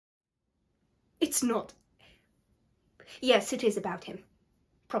It's not. Yes, it is about him.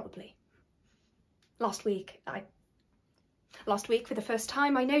 Probably. Last week, for the first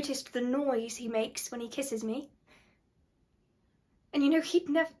time, I noticed the noise he makes when he kisses me. And you know, he'd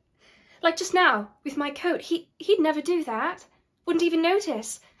never, like just now, with my coat, he'd never do that. Wouldn't even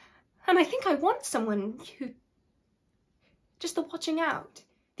notice. And I think I want someone who, just the watching out,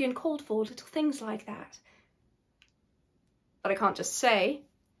 the uncalled for little things like that. But I can't just say,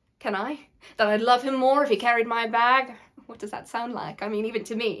 can I, that I'd love him more if he carried my bag? What does that sound like? I mean, even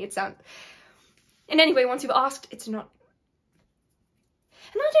to me, it sounds... And anyway, once you've asked, it's not...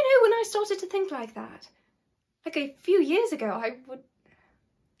 And I don't know, when I started to think like that, like a few years ago, I would...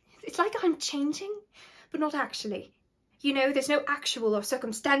 It's like I'm changing, but not actually. You know, there's no actual or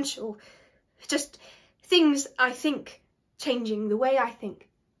circumstantial, just things I think changing the way I think.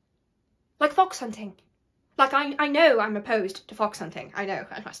 Like fox hunting. Like, I know I'm opposed to fox hunting. I know,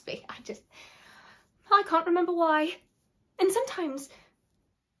 I must be. I can't remember why. And sometimes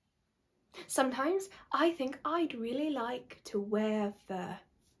I think I'd really like to wear fur.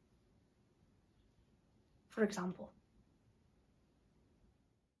 For example.